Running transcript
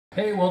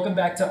Hey, welcome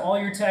back to All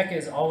Your Tech.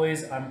 As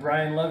always, I'm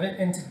Brian Lovett,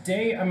 and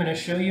today I'm going to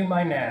show you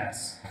my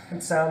NAS.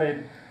 It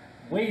sounded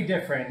way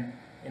different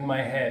in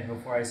my head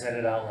before I said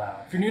it out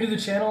loud. If you're new to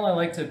the channel, I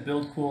like to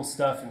build cool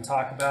stuff and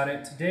talk about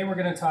it. Today we're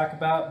going to talk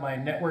about my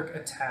network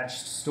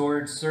attached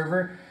storage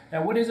server.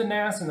 Now, what is a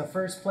NAS in the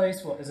first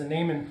place? Well, as the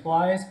name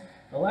implies,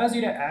 it allows you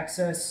to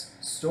access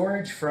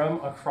storage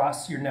from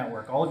across your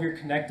network. All of your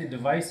connected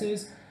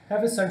devices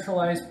have a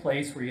centralized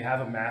place where you have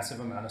a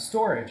massive amount of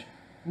storage.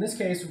 In this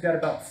case, we've got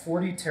about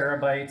 40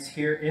 terabytes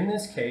here in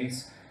this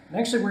case. And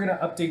actually, we're going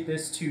to update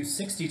this to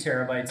 60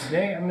 terabytes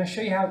today. I'm going to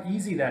show you how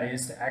easy that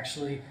is to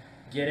actually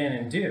get in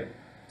and do.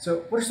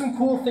 So what are some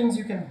cool things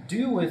you can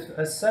do with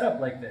a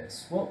setup like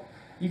this? Well,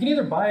 you can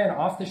either buy an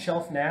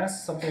off-the-shelf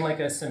NAS, something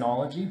like a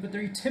Synology, but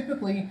they're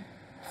typically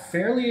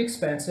fairly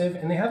expensive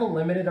and they have a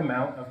limited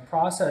amount of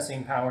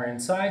processing power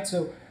inside.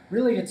 So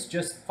really, it's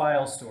just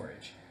file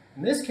storage.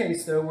 In this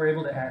case, though, we're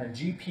able to add a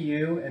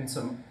GPU and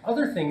some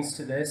other things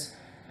to this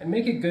and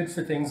make it good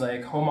for things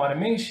like home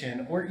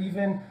automation or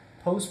even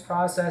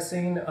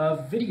post-processing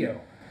of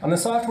video. On the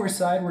software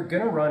side, we're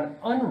going to run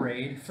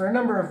UNRAID for a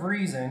number of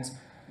reasons,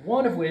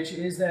 one of which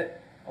is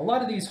that a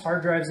lot of these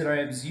hard drives that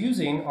I was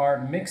using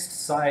are mixed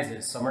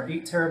sizes. Some are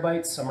 8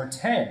 terabytes, some are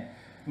 10. And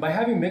by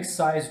having mixed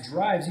size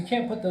drives, you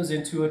can't put those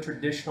into a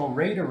traditional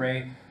RAID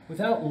array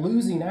without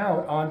losing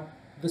out on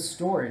the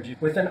storage.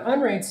 With an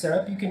UNRAID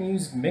setup, you can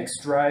use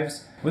mixed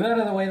drives. With that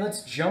out of the way,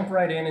 let's jump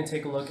right in and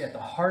take a look at the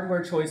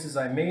hardware choices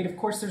I made. Of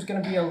course, there's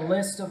going to be a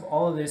list of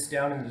all of this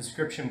down in the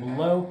description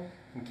below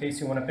in case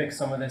you want to pick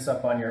some of this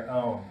up on your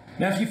own.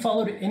 Now, if you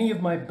followed any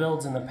of my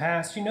builds in the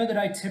past, you know that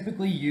I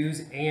typically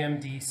use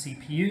AMD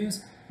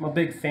CPUs. I'm a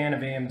big fan of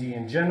AMD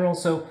in general,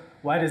 so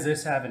why does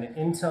this have an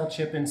Intel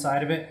chip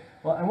inside of it?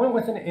 Well, I went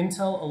with an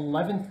Intel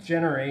 11th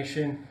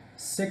generation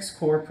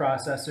 6-core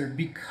processor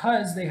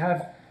because they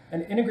have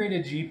an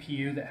integrated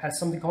GPU that has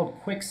something called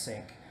Quick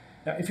Sync.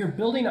 Now, if you're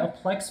building a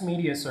Plex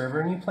media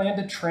server and you plan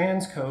to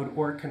transcode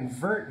or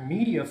convert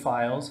media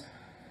files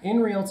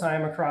in real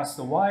time across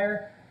the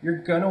wire, you're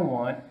gonna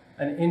want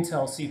an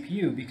Intel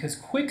CPU because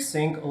Quick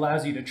Sync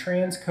allows you to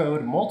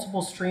transcode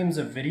multiple streams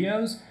of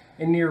videos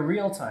in near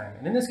real time.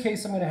 And in this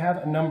case, I'm gonna have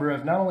a number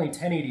of not only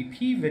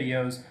 1080p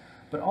videos,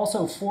 but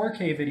also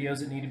 4K videos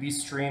that need to be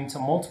streamed to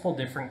multiple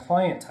different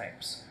client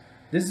types.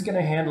 This is going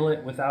to handle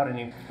it without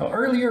any. Now,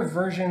 earlier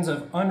versions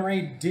of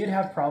UNRAID did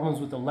have problems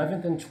with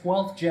 11th and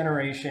 12th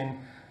generation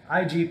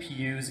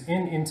iGPUs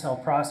in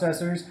Intel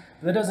processors.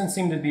 But that doesn't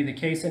seem to be the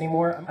case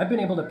anymore. I've been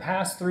able to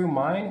pass through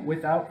mine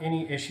without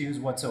any issues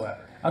whatsoever.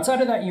 Outside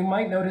of that, you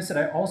might notice that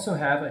I also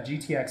have a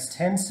GTX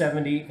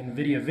 1070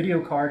 NVIDIA video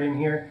card in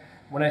here.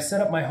 When I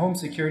set up my home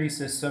security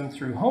system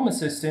through Home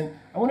Assistant,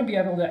 I want to be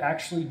able to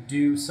actually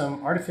do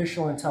some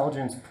artificial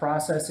intelligence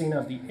processing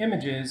of the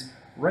images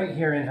right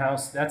here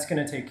in-house. That's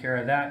going to take care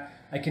of that.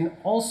 I can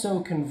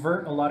also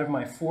convert a lot of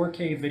my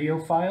 4K video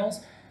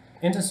files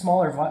into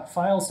smaller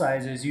file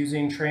sizes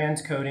using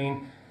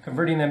transcoding,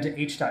 converting them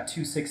to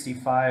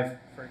H.265.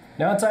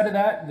 Now, outside of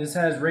that, this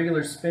has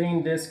regular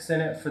spinning disks in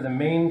it for the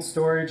main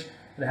storage.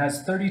 It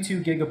has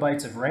 32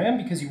 gigabytes of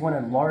RAM because you want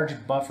a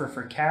large buffer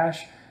for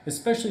cache,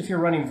 especially if you're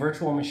running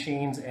virtual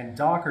machines and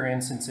Docker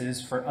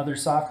instances for other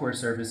software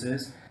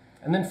services.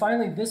 And then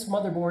finally, this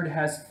motherboard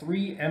has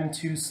 3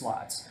 M2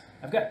 slots.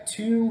 I've got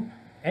 2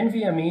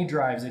 NVMe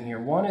drives in here.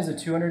 One is a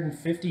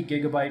 250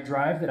 gigabyte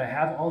drive that I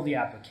have all the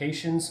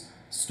applications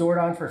stored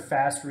on for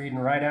fast read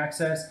and write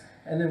access.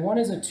 And then one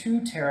is a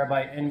 2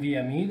 terabyte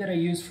NVMe that I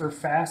use for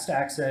fast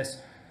access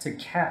to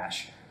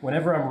cache.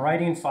 Whenever I'm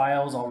writing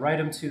files, I'll write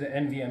them to the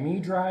NVMe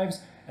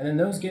drives, and then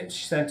those get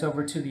sent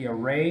over to the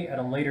array at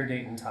a later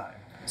date and time.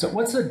 So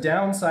what's the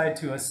downside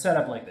to a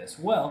setup like this?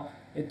 Well,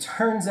 it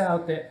turns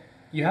out that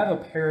you have a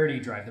parity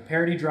drive. The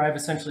parity drive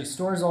essentially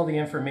stores all the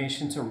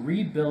information to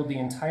rebuild the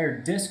entire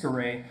disk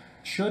array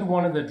should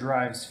one of the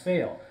drives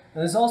fail.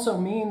 And this also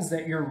means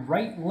that you're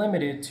write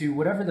limited to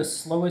whatever the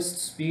slowest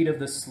speed of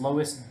the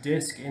slowest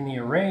disk in the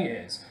array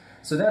is.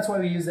 So that's why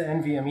we use the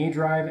NVMe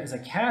drive as a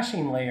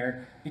caching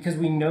layer, because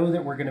we know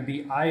that we're going to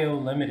be I/O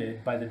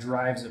limited by the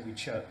drives that we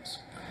chose.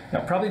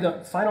 Now, probably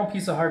the final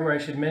piece of hardware I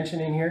should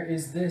mention in here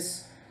is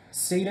this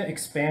SATA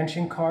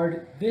expansion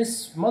card.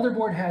 This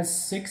motherboard has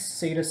 6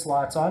 SATA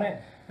slots on it.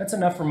 That's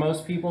enough for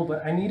most people,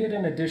 but I needed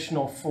an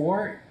additional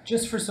 4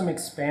 just for some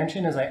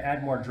expansion as I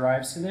add more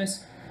drives to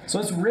this. So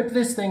let's rip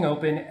this thing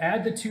open,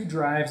 add the 2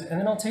 drives, and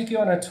then I'll take you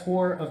on a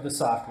tour of the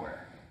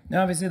software.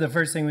 Now, obviously, the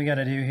first thing we got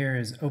to do here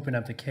is open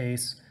up the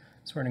case.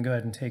 So we're going to go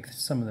ahead and take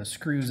some of the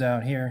screws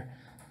out here,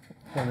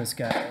 pull this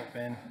guy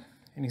open.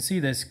 And you see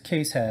this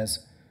case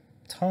has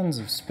tons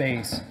of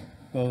space,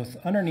 both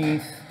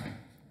underneath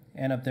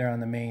and up there on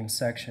the main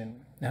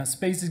section. Now,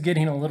 space is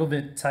getting a little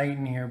bit tight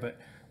in here, but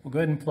we'll go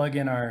ahead and plug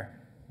in our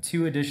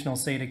 2 additional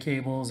SATA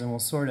cables, and we'll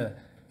sort of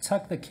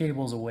tuck the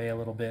cables away a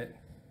little bit,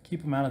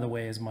 keep them out of the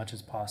way as much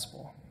as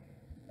possible.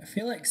 I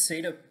feel like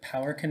SATA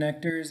power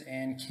connectors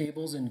and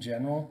cables in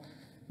general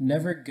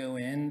never go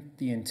in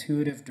the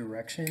intuitive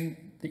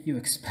direction that you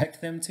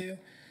expect them to,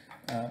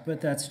 but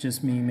that's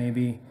just me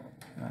maybe.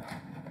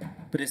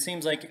 But it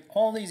seems like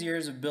all these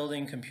years of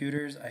building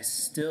computers, I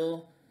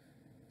still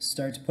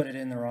start to put it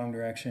in the wrong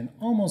direction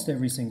almost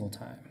every single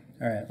time.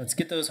 All right, let's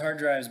get those hard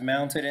drives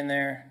mounted in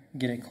there,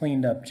 get it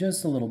cleaned up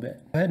just a little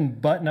bit. Go ahead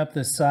and button up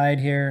the side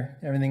here.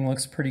 Everything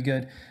looks pretty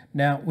good.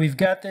 Now, we've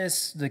got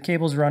this, the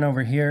cables run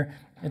over here.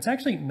 It's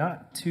actually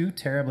not too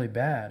terribly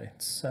bad.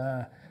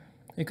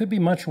 It could be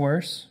much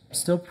worse.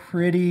 Still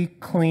pretty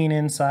clean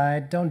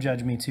inside. Don't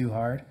judge me too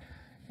hard.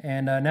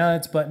 And now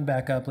it's buttoned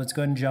back up. Let's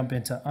go ahead and jump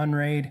into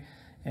UNRAID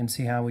and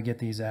see how we get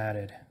these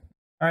added.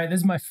 All right, this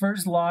is my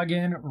first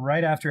login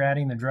right after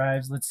adding the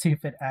drives. Let's see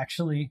if it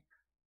actually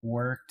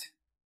worked.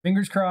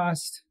 Fingers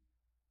crossed.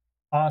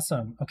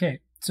 Awesome.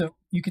 Okay, so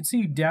you can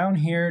see down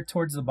here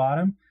towards the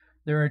bottom,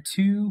 there are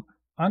two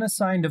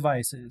unassigned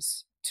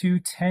devices, two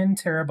 10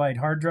 terabyte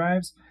hard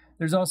drives.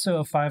 There's also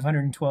a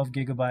 512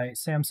 gigabyte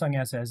Samsung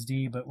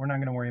SSD, but we're not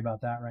going to worry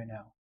about that right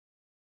now.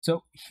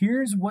 So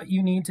here's what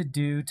you need to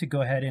do to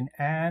go ahead and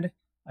add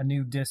a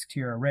new disk to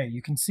your array.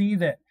 You can see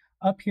that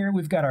up here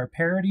we've got our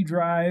parity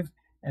drive,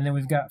 and then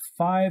we've got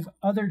 5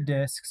 other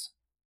disks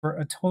for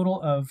a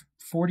total of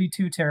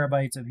 42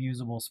 terabytes of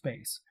usable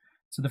space.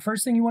 So the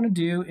first thing you want to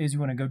do is you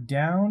want to go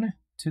down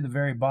to the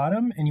very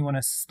bottom and you want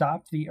to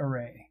stop the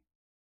array.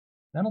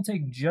 That'll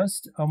take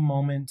just a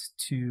moment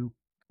to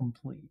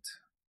complete.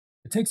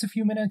 It takes a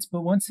few minutes,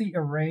 but once the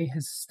array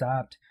has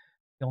stopped,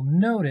 you'll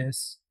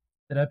notice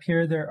that up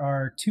here there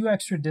are 2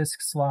 extra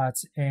disk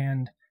slots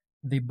and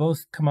they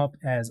both come up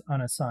as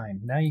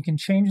unassigned. Now you can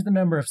change the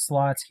number of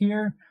slots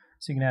here,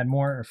 so you can add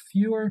more or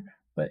fewer,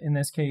 but in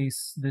this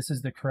case, this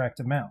is the correct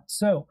amount.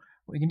 So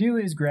what we can do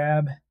is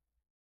grab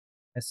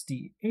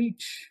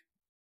SDH,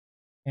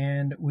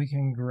 and we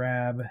can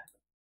grab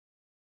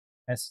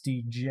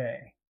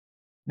SDJ.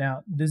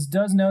 Now, this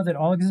does know that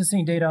all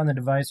existing data on the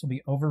device will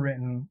be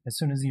overwritten as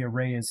soon as the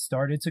array is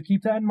started, so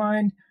keep that in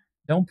mind.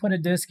 Don't put a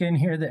disk in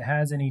here that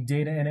has any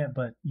data in it,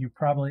 but you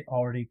probably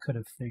already could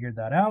have figured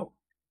that out.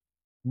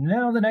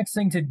 Now, the next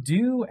thing to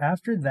do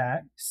after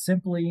that,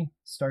 simply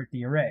start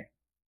the array.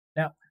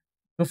 Now,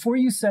 before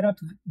you set up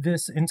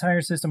this entire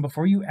system,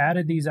 before you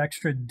added these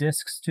extra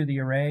disks to the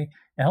array,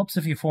 it helps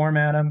if you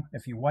format them,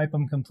 if you wipe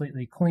them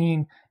completely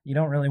clean. You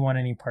don't really want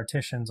any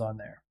partitions on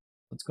there.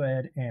 Let's go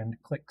ahead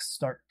and click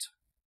Start.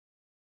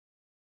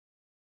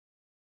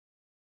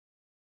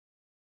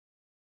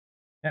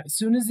 Now, as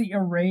soon as the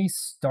array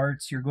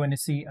starts, you're going to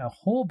see a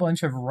whole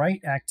bunch of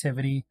write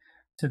activity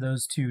to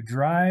those 2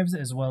 drives,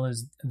 as well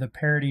as the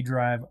parity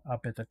drive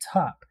up at the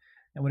top.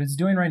 And what it's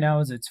doing right now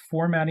is it's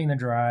formatting the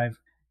drive,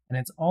 and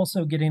it's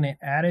also getting it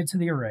added to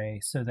the array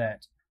so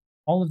that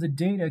all of the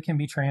data can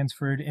be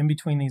transferred in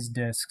between these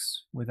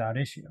disks without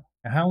issue.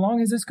 Now, how long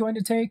is this going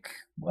to take?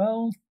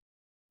 Well,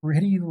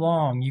 pretty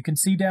long. You can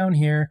see down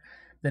here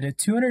that at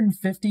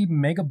 250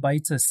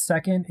 megabytes a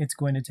second, it's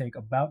going to take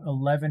about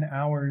 11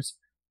 hours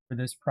for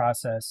this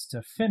process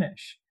to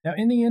finish. Now,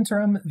 in the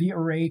interim, the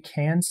array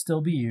can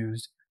still be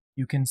used.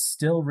 You can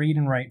still read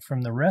and write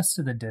from the rest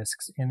of the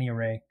disks in the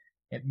array.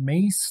 It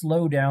may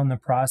slow down the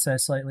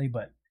process slightly,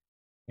 but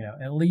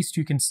at least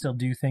you can still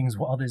do things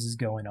while this is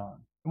going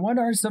on. And what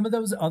are some of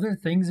those other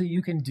things that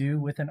you can do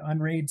with an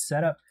UNRAID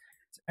setup?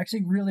 It's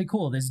actually really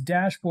cool. This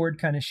dashboard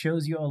kind of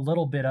shows you a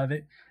little bit of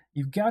it.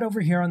 You've got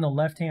over here on the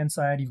left-hand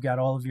side, you've got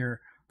all of your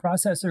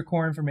processor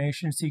core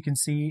information, so you can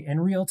see in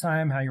real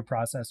time how your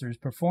processor is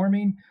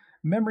performing,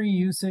 memory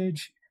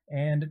usage,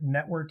 and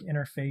network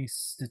interface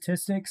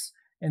statistics.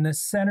 In the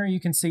center, you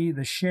can see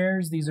the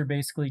shares. These are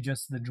basically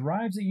just the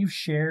drives that you've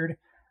shared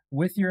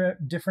with your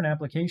different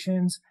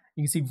applications.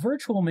 You can see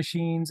virtual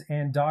machines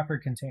and Docker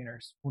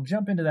containers. We'll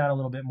jump into that a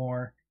little bit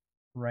more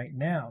right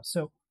now.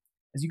 So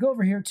as you go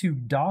over here to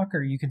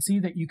Docker, you can see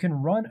that you can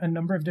run a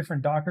number of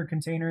different Docker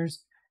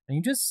containers, and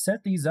you just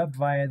set these up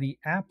via the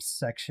apps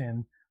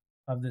section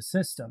of the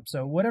system.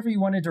 So whatever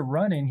you wanted to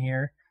run in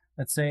here,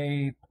 let's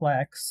say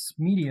Plex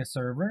media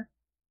server,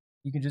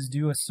 you can just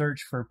do a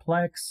search for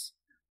Plex,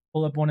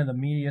 pull up one of the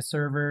media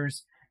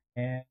servers,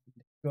 and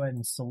go ahead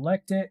and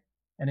select it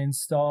and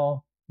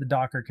install the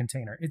Docker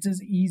container. It's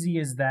as easy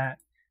as that.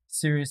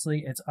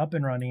 Seriously, it's up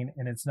and running,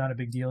 and it's not a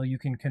big deal. You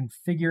can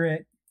configure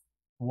it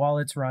while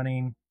it's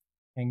running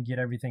and get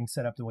everything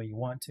set up the way you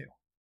want to.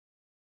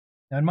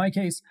 Now, in my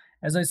case,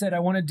 as I said, I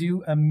want to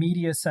do a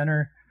media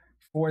center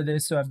for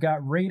this. So I've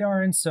got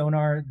Radar and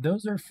Sonar.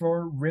 Those are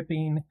for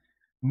ripping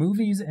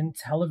movies and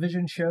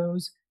television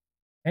shows.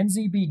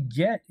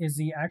 NZBGet is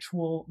the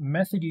actual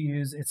method you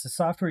use. It's the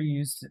software you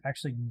use to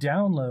actually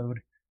download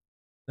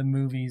the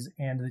movies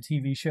and the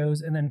TV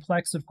shows. And then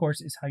Plex, of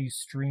course, is how you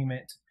stream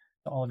it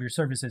to all of your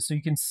services. So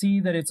you can see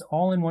that it's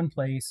all in one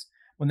place.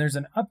 When there's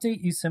an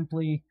update, you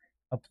simply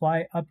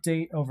apply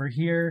update over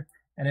here,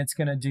 and it's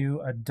going to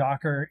do a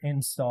Docker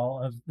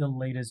install of the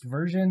latest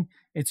version.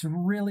 It's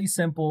really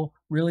simple,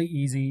 really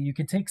easy. You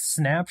can take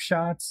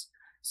snapshots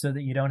so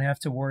that you don't have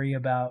to worry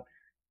about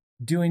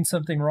doing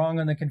something wrong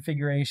on the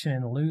configuration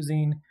and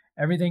losing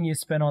everything you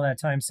spent all that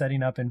time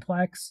setting up in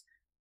Plex.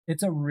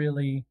 It's a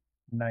really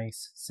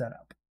nice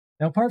setup.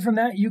 Now, apart from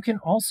that, you can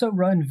also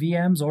run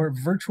VMs or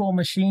virtual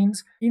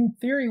machines. In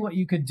theory, what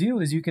you could do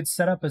is you could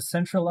set up a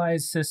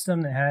centralized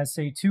system that has,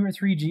 say, 2 or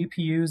 3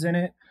 GPUs in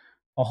it,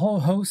 a whole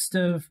host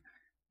of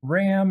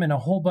RAM, and a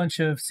whole bunch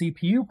of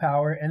CPU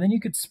power, and then you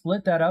could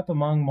split that up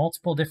among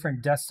multiple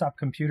different desktop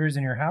computers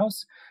in your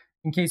house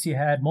in case you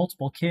had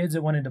multiple kids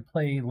that wanted to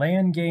play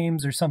LAN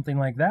games or something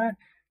like that.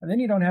 And then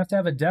you don't have to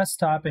have a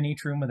desktop in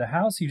each room of the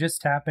house. You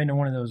just tap into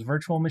one of those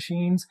virtual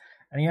machines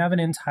and you have an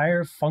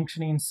entire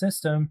functioning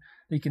system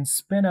that you can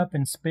spin up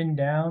and spin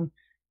down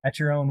at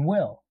your own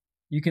will.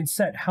 You can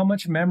set how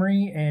much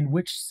memory and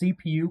which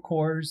CPU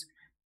cores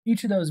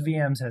each of those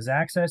VMs has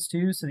access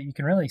to so that you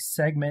can really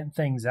segment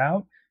things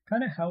out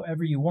kind of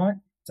however you want.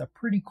 It's a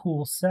pretty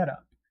cool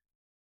setup.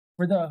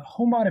 For the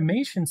home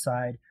automation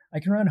side, I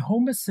can run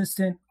Home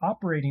Assistant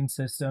operating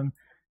system,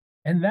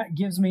 and that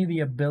gives me the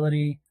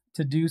ability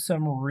to do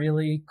some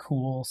really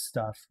cool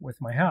stuff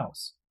with my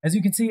house. As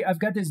you can see, I've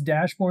got this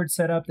dashboard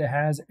set up that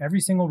has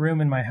every single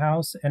room in my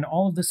house and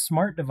all of the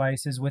smart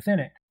devices within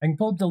it. I can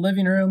pull up the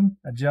living room,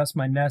 adjust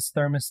my Nest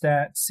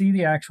thermostat, see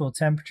the actual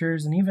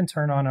temperatures, and even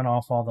turn on and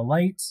off all the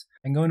lights.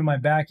 I can go into my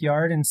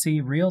backyard and see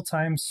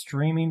real-time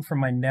streaming from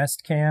my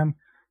Nest Cam,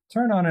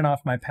 turn on and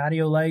off my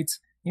patio lights,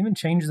 even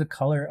change the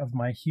color of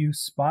my Hue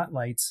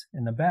spotlights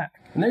in the back.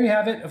 And there you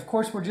have it. Of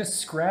course, we're just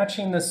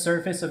scratching the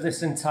surface of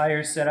this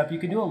entire setup. You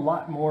can do a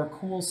lot more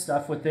cool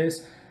stuff with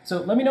this. So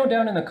let me know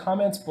down in the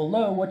comments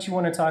below what you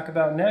want to talk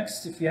about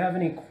next. If you have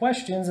any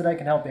questions that I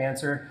can help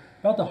answer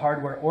about the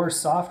hardware or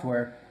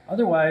software.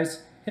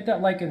 Otherwise, hit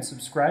that like and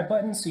subscribe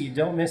button so you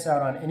don't miss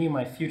out on any of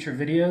my future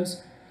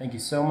videos. Thank you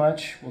so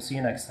much. We'll see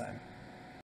you next time.